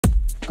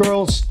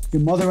Girls,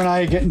 your mother and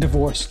I are getting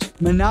divorced.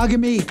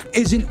 Monogamy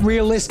isn't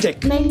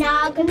realistic.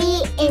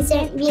 Monogamy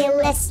isn't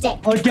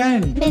realistic.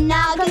 Again.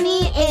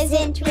 Monogamy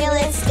isn't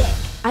realistic.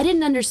 I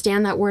didn't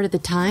understand that word at the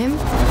time,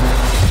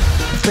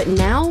 but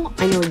now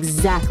I know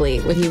exactly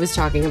what he was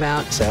talking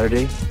about.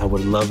 Saturday, I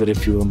would love it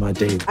if you were my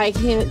date. I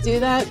can't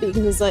do that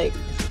because, like,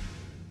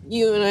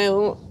 you and I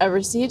won't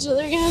ever see each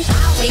other again.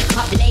 I wake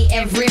up late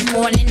every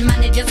morning,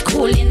 manager's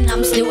calling,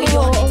 I'm still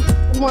yawning.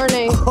 Good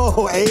morning.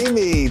 Oh,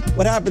 Amy.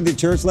 What happened? Did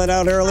church let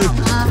out early?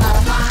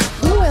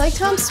 Ooh, I like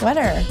Tom's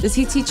sweater. Does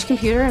he teach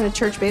computer in a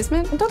church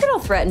basement? And don't get all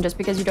threatened just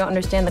because you don't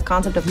understand the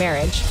concept of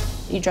marriage.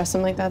 You dress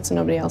him like that so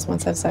nobody else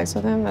wants to have sex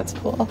with him? That's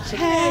cool.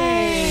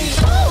 Hey!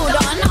 Hold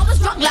on, I was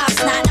drunk last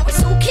night, now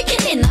it's all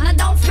kicking in and I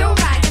don't feel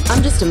right.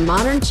 I'm just a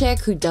modern chick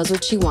who does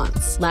what she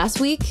wants. Last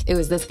week, it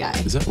was this guy.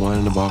 Is that wine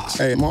in the box?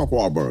 Hey, Mark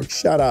Wahlberg.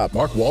 Shut up.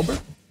 Mark Wahlberg?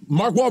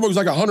 Mark Wahlberg's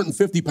like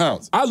 150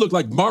 pounds. I look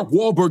like Mark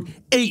Wahlberg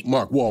ate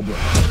Mark Wahlberg.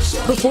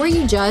 Before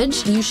you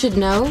judge, you should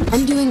know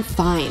I'm doing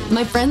fine.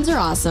 My friends are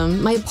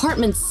awesome, my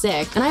apartment's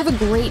sick, and I have a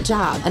great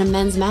job at a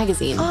men's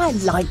magazine. I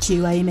like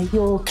you, Amy.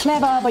 You're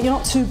clever, but you're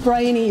not too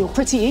brainy. You're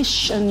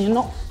pretty-ish, and you're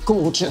not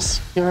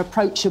gorgeous. You're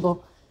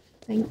approachable.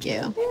 Thank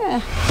you.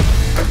 Yeah.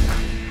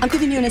 I'm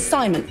giving you an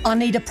assignment. I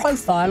need a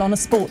profile on a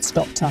sports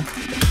doctor.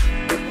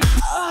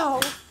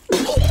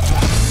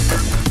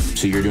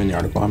 So you're doing the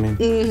article on me?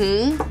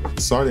 Mm-hmm.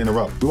 Sorry to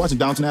interrupt. We watching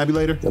Downton Abbey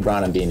later?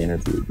 LeBron, I'm being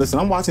interviewed. Listen,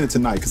 I'm watching it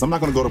tonight because I'm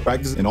not going to go to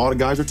practice and all the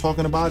guys are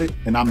talking about it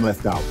and I'm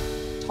left out.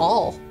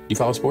 Tall. You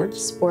follow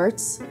sports?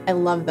 Sports. I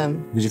love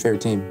them. Who's your favorite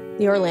team?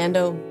 The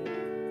Orlando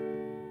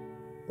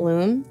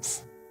Bloom.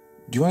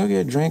 Do you want to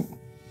get a drink?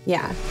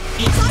 Yeah.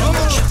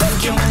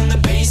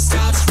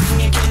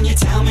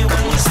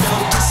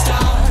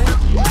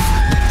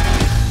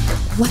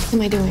 What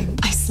am I doing?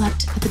 I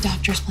slept at the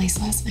doctor's place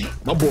last night.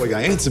 My boy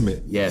got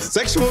intimate. Yes.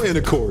 Sexual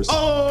intercourse.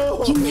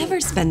 Oh! You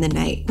never spend the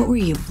night. What were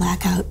you,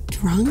 blackout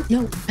drunk?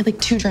 No, I had like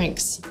 2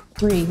 drinks.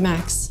 3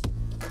 max.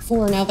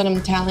 4 now that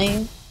I'm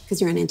tallying. Because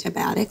you're on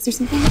antibiotics or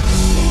something?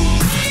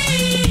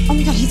 Oh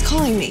my God, he's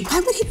calling me. Why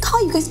would he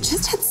call? You guys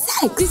just had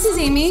sex. This is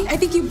Amy. I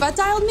think you butt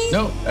dialed me.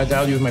 No, I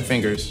dialed you with my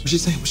fingers. What's she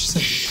saying? What's she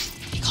saying?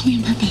 He called me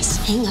on purpose.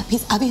 Hang up.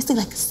 He's obviously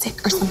like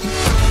sick or something.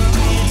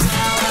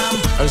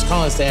 I was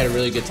calling to say I had a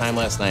really good time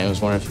last night. I was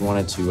wondering if you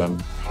wanted to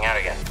hang out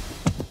again.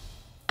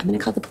 I'm gonna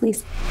call the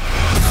police.